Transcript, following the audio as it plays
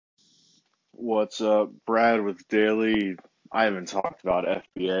What's up, Brad with Daily? I haven't talked about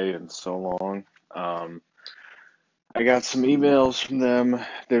FBA in so long. Um, I got some emails from them.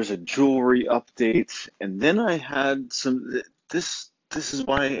 There's a jewelry update, and then I had some. This is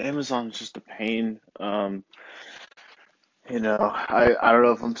why Amazon's just a pain. I don't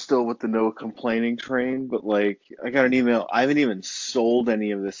know if I'm still with the no complaining train, but like I got an email. I haven't even sold any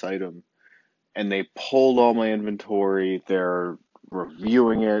of this item, and they pulled all my inventory. They're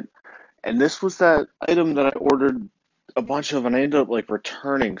reviewing it. And this was that item that I ordered a bunch of, and I ended up like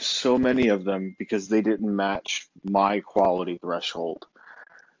returning so many of them because they didn't match my quality threshold.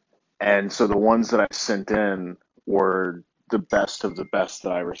 And so the ones that I sent in were the best of the best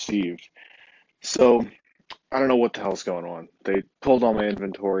that I received. So I don't know what the hell's going on. They pulled all my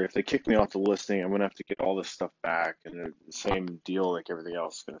inventory. If they kick me off the listing, I'm gonna have to get all this stuff back, and the same deal like everything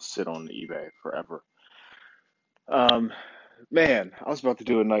else is gonna sit on eBay forever. Um, Man, I was about to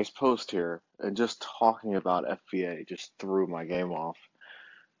do a nice post here, and just talking about FBA just threw my game off.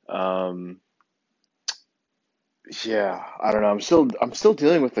 Um, yeah, I don't know. I'm still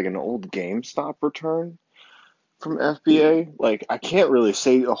dealing with like an old GameStop return from FBA. Like I can't really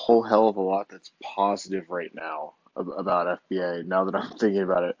say a whole hell of a lot that's positive right now about FBA. Now that I'm thinking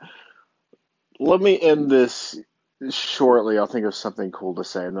about it, let me end this shortly. I'll think of something cool to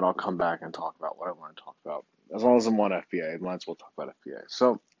say, and then I'll come back and talk about what I want to talk about. As long as I'm on FBA, might as well talk about FBA.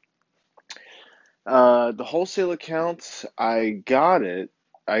 So. The wholesale accounts, I got it.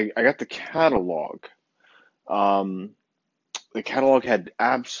 I got the catalog. Um, the catalog had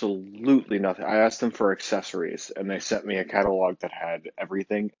absolutely nothing. I asked them for accessories, and they sent me a catalog that had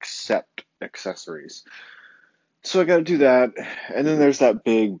everything except accessories. So I got to do that. And then there's that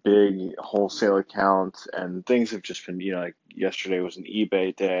big wholesale account, and things have just been, like yesterday was an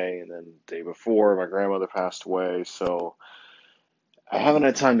eBay day, and then the day before my grandmother passed away. So I haven't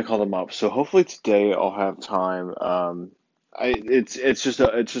had time to call them up, so hopefully today I'll have time. It's just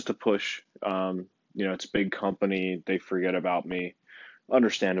a push. It's a big company. They forget about me.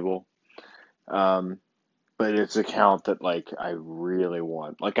 Understandable. Um, but it's an account that like I really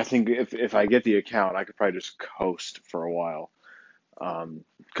want. Like I think if I get the account, I could probably just coast for a while.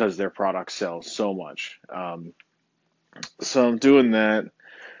 Because their product sells so much. So I'm doing that.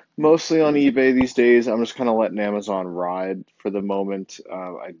 Mostly on eBay these days. I'm just kind of letting Amazon ride for the moment.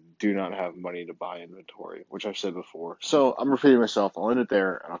 I do not have money to buy inventory, which I've said before. So I'm repeating myself. I'll end it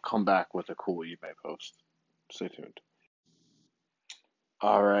there and I'll come back with a cool eBay post. Stay tuned.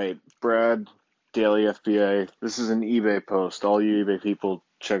 All right, Brad, Daily FBA. This is an eBay post. All you eBay people,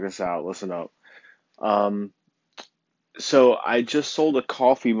 check us out. Listen up. Um, so I just sold a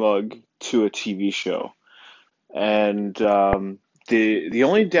coffee mug to a TV show. And the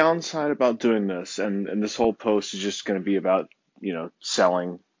only downside about doing this, and this whole post is just going to be about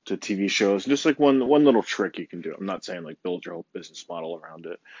selling to TV shows, just like one little trick you can do. I'm not saying like build your whole business model around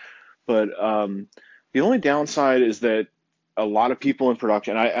it, but the only downside is that a lot of people in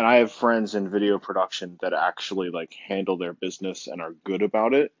production, and I have friends in video production that actually like handle their business and are good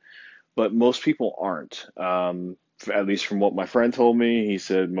about it, but most people aren't. At least from what my friend told me, he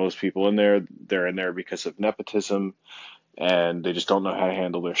said most people in there, they're in there because of nepotism and they just don't know how to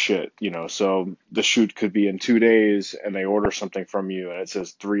handle their shit, So the shoot could be in 2 days and they order something from you and it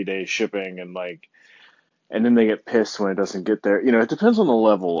says 3 days shipping and then they get pissed when it doesn't get there. It depends on the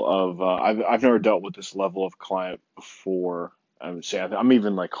level of, I've never dealt with this level of client before. I would say I'm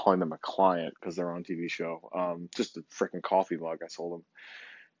even like calling them a client because they're on TV show. Just a freaking coffee mug I sold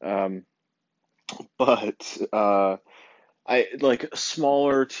them. But I like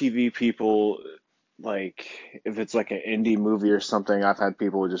smaller TV people, like if it's like an indie movie or something, I've had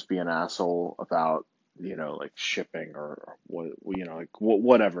people just be an asshole about, like shipping or what, like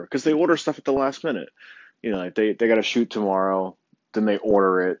whatever, because they order stuff at the last minute. Like they got to shoot tomorrow, then they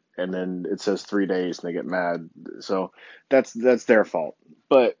order it, and then it says 3 days, and they get mad. So that's their fault.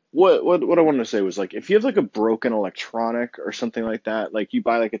 But what I wanted to say was like if you have like a broken electronic or something like that, like you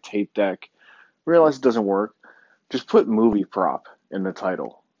buy like a tape deck, realize it doesn't work, just put movie prop in the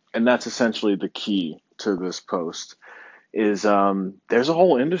title. And that's essentially the key to this post is there's a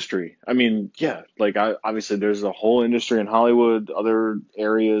whole industry. I mean, yeah, like obviously there's a whole industry in Hollywood, other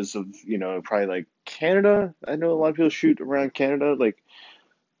areas of, probably like Canada. I know a lot of people shoot around Canada, like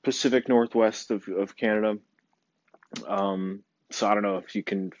Pacific Northwest of Canada. So I don't know if you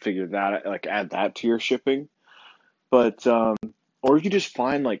can figure that, like add that to your shipping. But or you just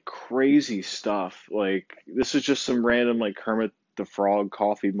find like crazy stuff. Like this is just some random like Kermit the Frog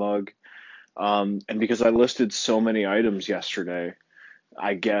coffee mug. And because I listed so many items yesterday,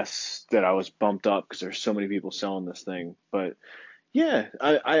 I guess that I was bumped up because there's so many people selling this thing. But Yeah,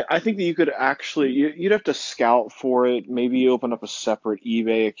 I think that you could actually you'd have to scout for it. Maybe open up a separate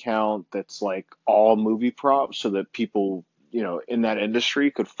eBay account that's like all movie props so that people, in that industry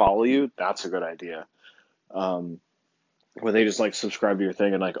could follow you. That's a good idea. Um, where they just like subscribe to your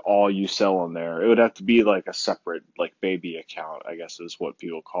thing and like all you sell on there. It would have to be like a separate like baby account, I guess is what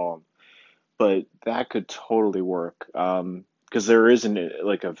people call them. But that could totally work. Because there isn't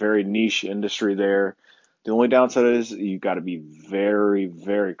like a very niche industry there. The only downside is you got to be very,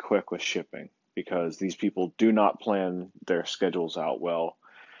 very quick with shipping because these people do not plan their schedules out well.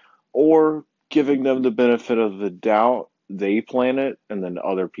 Or giving them the benefit of the doubt, they plan it and then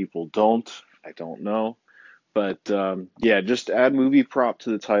other people don't. I don't know. But yeah, just add movie prop to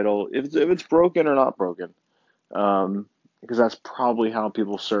the title if it's broken or not broken, because that's probably how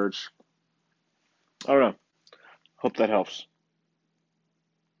people search. I don't know. Hope that helps.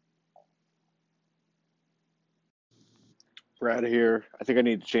 We're out of here. I think I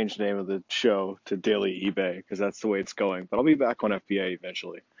need to change the name of the show to Daily eBay because that's the way it's going. But I'll be back on FBA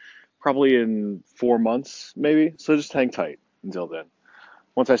eventually, probably in 4 months, maybe. So just hang tight until then.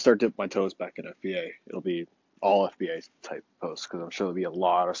 Once I start dipping my toes back in FBA, it'll be all FBA type posts because I'm sure there'll be a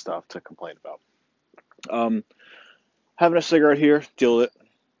lot of stuff to complain about. Um, Having a cigarette here, deal with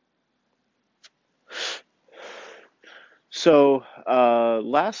it. So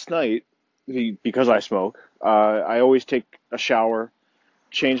last night, because I smoke, I always take a shower,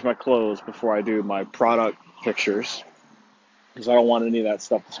 change my clothes before I do my product pictures because I don't want any of that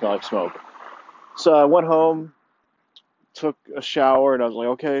stuff to smell like smoke. So I went home, took a shower, and I was like,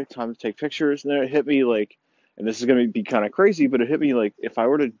 okay, time to take pictures. And then it hit me like, and this is going to be kind of crazy, but it hit me like, if I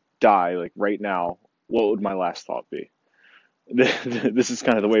were to die like right now, what would my last thought be? This is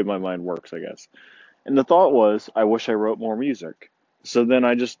kind of the way my mind works, I guess. And the thought was, I wish I wrote more music. So then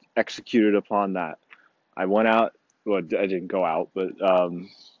I just executed upon that. I went out, well, I didn't go out, but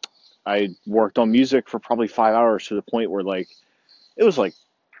I worked on music for probably 5 hours to the point where like it was like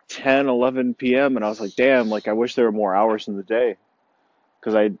 10, 11 p.m. and I was like, damn, like I wish there were more hours in the day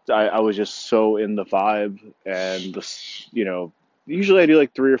because I was just so in the vibe and this, usually I do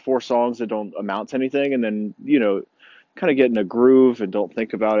like 3 or 4 songs that don't amount to anything and then, kind of get in a groove and don't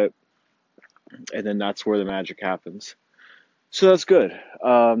think about it. And then that's where the magic happens. So that's good.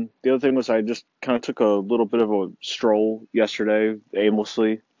 The other thing was I just kind of took a little bit of a stroll yesterday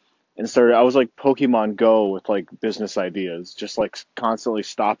aimlessly and started. I was like Pokemon Go with like business ideas, just like constantly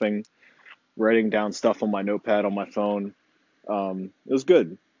stopping, writing down stuff on my notepad on my phone. It was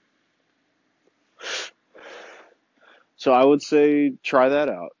good. So I would say try that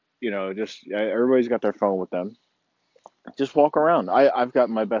out. Just everybody's got their phone with them. Just walk around. I've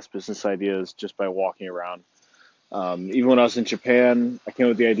got my best business ideas just by walking around. Even when I was in Japan, I came up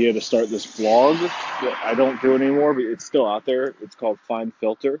with the idea to start this blog that I don't do anymore, but it's still out there. It's called Find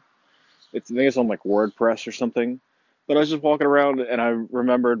Filter. I think it's on like WordPress or something. But I was just walking around and I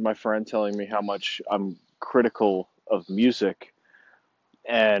remembered my friend telling me how much I'm critical of music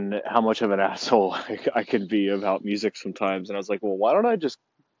and how much of an asshole I can be about music sometimes. And I was like, well, why don't I just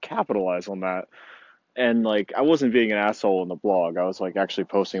capitalize on that? And like, I wasn't being an asshole in the blog. I was like actually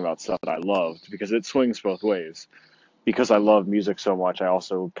posting about stuff that I loved because it swings both ways. Because I love music so much, I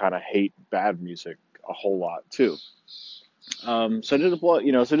also kind of hate bad music a whole lot too. So I did a blog,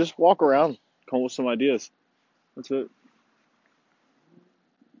 so just walk around, come up with some ideas. That's it.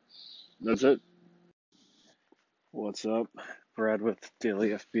 That's it. What's up? Brad with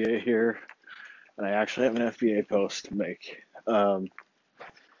Daily FBA here, and I actually have an FBA post to make.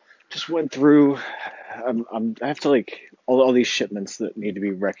 Just went through. I have to like all these shipments that need to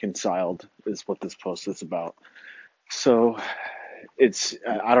be reconciled is what this post is about. So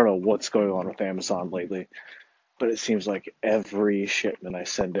I don't know what's going on with Amazon lately, but it seems like every shipment I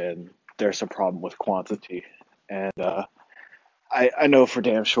send in, there's a problem with quantity, and I know for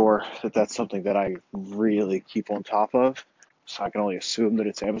damn sure that that's something that I really keep on top of. So I can only assume that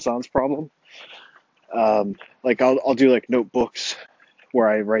it's Amazon's problem. Like I'll do like notebooks where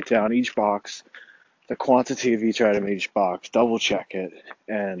I write down each box, the quantity of each item in each box, double check it,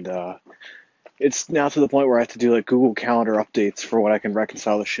 and it's now to the point where I have to do like Google Calendar updates for when I can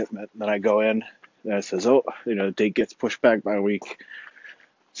reconcile the shipment. And then I go in and it says, oh, the date gets pushed back by a week,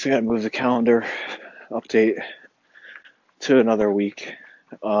 so I got to move the calendar update to another week.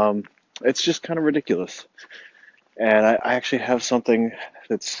 Um, it's just kind of ridiculous. And I actually have something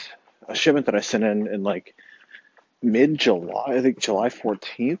that's a shipment that I sent in like mid July, I think July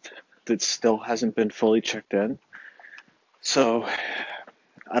 14th, that still hasn't been fully checked in. So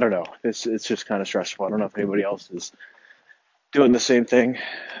I don't know. It's just kind of stressful. I don't know if anybody else is doing the same thing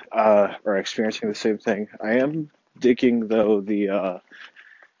or experiencing the same thing. I am. digging though the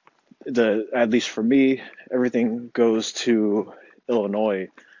at least for me, everything goes to Illinois,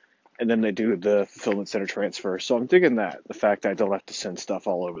 and then they do the fulfillment center transfer. So I'm digging that, the fact that I don't have to send stuff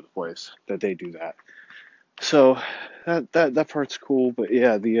all over the place, that they do that. So that part's cool, but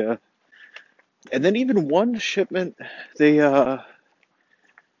yeah, the and then even one shipment, they uh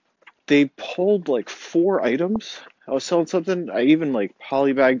they pulled like 4 items. I was selling something, I even like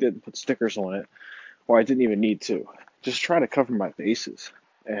polybagged it and put stickers on it, or I didn't even need to. Just trying to cover my bases.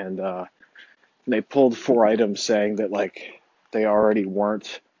 And they pulled 4 items saying that like they already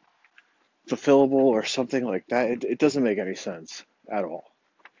weren't fulfillable or something like that. It doesn't make any sense at all.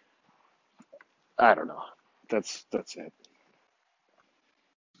 I don't know. That's it.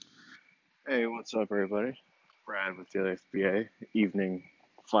 Hey, what's up, everybody? Brad with the FBA evening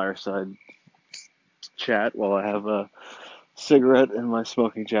fireside chat while I have a cigarette in my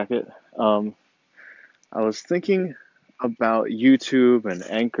smoking jacket. Um, I was thinking about YouTube and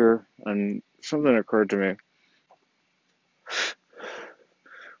Anchor, and something occurred to me,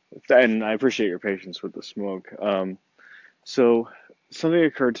 and I appreciate your patience with the smoke. So something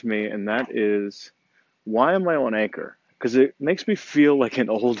occurred to me, and that is, why am I on Anchor? Because it makes me feel like an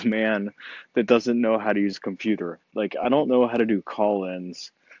old man that doesn't know how to use a computer. Like, I don't know how to do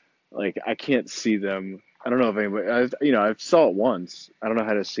call-ins. Like, I can't see them. I don't know if anybody, I've saw it once. I don't know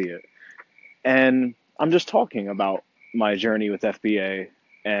how to see it. And I'm just talking about my journey with FBA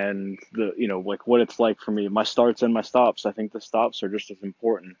and like what it's like for me, my starts and my stops. I think the stops are just as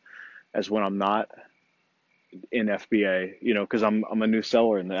important as when I'm not in FBA, because I'm a new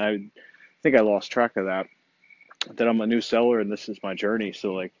seller, and I think I lost track of that I'm a new seller and this is my journey.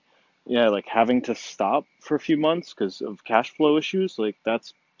 So like, yeah, like having to stop for a few months because of cash flow issues, like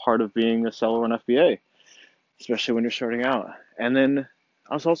that's part of being a seller on FBA, especially when you're starting out. And then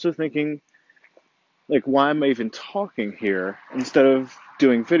I was also thinking, like, why am I even talking here instead of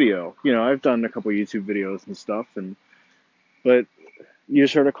doing video? I've done a couple YouTube videos and stuff, but you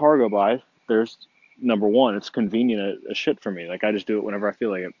just heard a car go by. There's number one, it's convenient as shit for me. Like I just do it whenever I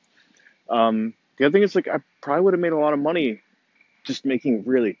feel like it. The other thing is like I probably would have made a lot of money just making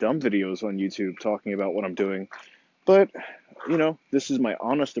really dumb videos on YouTube talking about what I'm doing. But this is my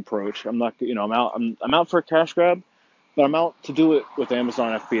honest approach. I'm not, I'm out for a cash grab, but I'm out to do it with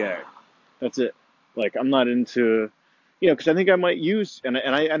Amazon FBA. That's it. Like I'm not into, because I think I might use, and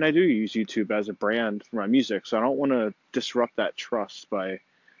I do use YouTube as a brand for my music, so I don't want to disrupt that trust by,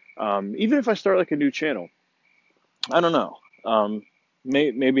 even if I start like a new channel. I don't know.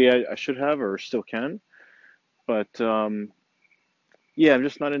 Maybe I should have or still can, but yeah, I'm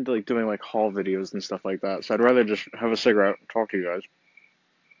just not into like doing like haul videos and stuff like that. So I'd rather just have a cigarette and talk to you guys.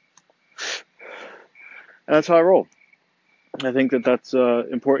 And that's how I roll. I think that that's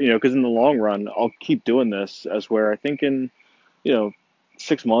important, because in the long run, I'll keep doing this as where I think in, you know,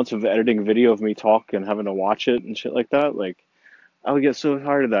 6 months of editing a video of me talk and having to watch it and shit like that, like I would get so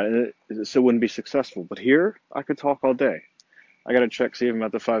tired of that and it so wouldn't be successful. But here, I could talk all day. I gotta check, see if I'm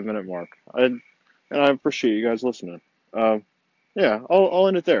at the 5 minute mark. And I appreciate you guys listening. Uh, yeah, I'll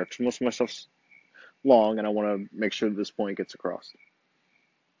end it there because most of my stuff's long and I want to make sure that this point gets across.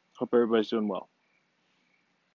 Hope everybody's doing well.